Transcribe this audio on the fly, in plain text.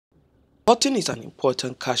Cotton is an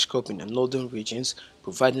important cash crop in the northern regions,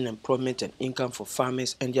 providing employment and income for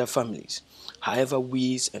farmers and their families. However,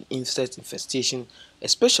 weeds and insect infestation,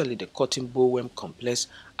 especially the cotton bollworm complex,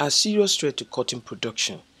 are a serious threat to cotton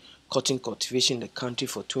production. Cotton cultivation in the country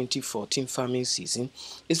for 2014 farming season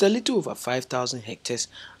is a little over 5,000 hectares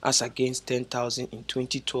as against 10,000 in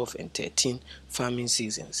 2012 and 13 farming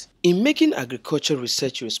seasons. In making agricultural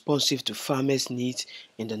research responsive to farmers' needs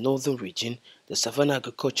in the northern region, the Savannah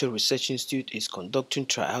Agricultural Research Institute is conducting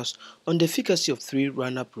trials on the efficacy of 3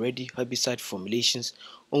 Roundup Ready herbicide formulations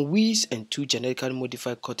on weeds and 2 genetically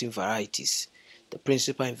modified cotton varieties. The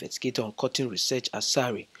principal investigator on cotton research at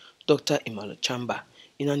SARI, Dr. Emmanuel Chamba,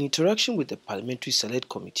 in an interaction with the Parliamentary Select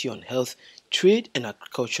Committee on Health, Trade and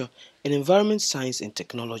Agriculture and Environment Science and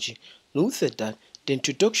Technology, noted that the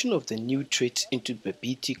introduction of the new traits into the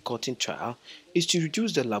BT cotton trial is to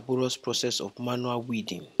reduce the laborious process of manual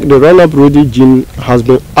weeding. The Roundup Ready gene has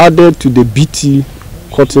been added to the BT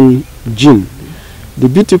cotton gene. The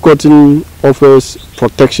BT cotton offers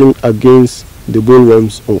protection against the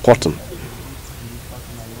bollworms on cotton.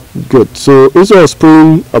 Good. So instead of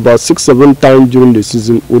spraying about 6-7 times during the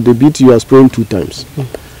season, with the BT you are spraying 2 times.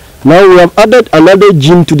 Now we have added another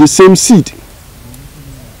gene to the same seed,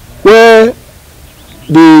 where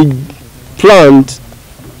the plant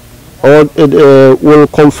will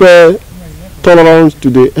confer tolerance to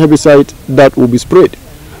the herbicide that will be sprayed.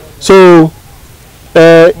 So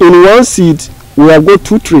in one seed we have got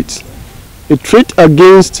 2 traits: a trait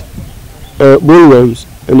against bollworms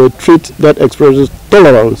and a trait that expresses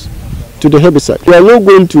tolerance to the herbicide. You are not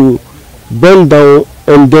going to bend down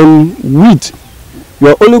and then weed. You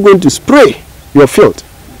are only going to spray your field,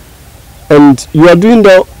 and you are doing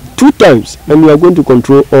that 2 times, and you are going to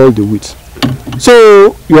control all the weeds.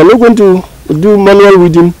 So you are not going to do manual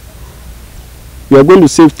weeding. You are going to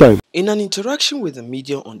save time. In an interaction with the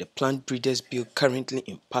media on the Plant Breeders Bill currently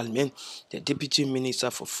in Parliament, the Deputy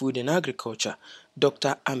Minister for Food and Agriculture,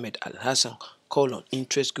 Dr. Ahmed Al-Hassan, called on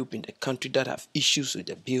interest groups in the country that have issues with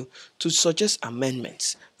the bill to suggest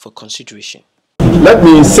amendments for consideration. Let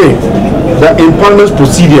me say that in Parliament's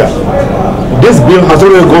procedure, this bill has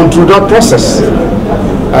already gone through that process.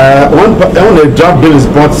 When a draft bill is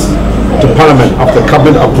brought to Parliament after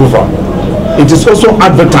cabinet approval, it is also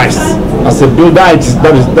advertised as a bill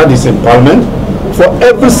that is in Parliament for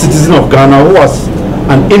every citizen of Ghana who has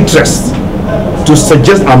an interest to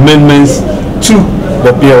suggest amendments to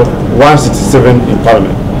the bill once it is serving in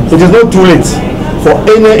Parliament. It is not too late for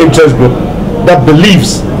any interest group that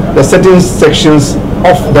believes that certain sections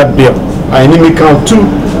of that bill are inimical to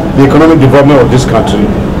the economic development of this country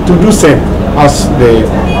to do same as the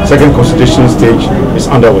second constitution stage is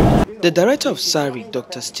underway. The director of SARI,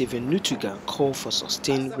 Dr. Stephen Nutugan, called for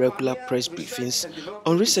sustained regular press briefings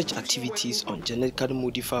on research activities on genetically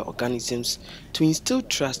modified organisms to instill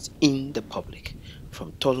trust in the public.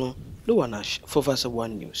 From Tolon, Luwanash for Versa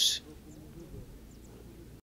 1 News.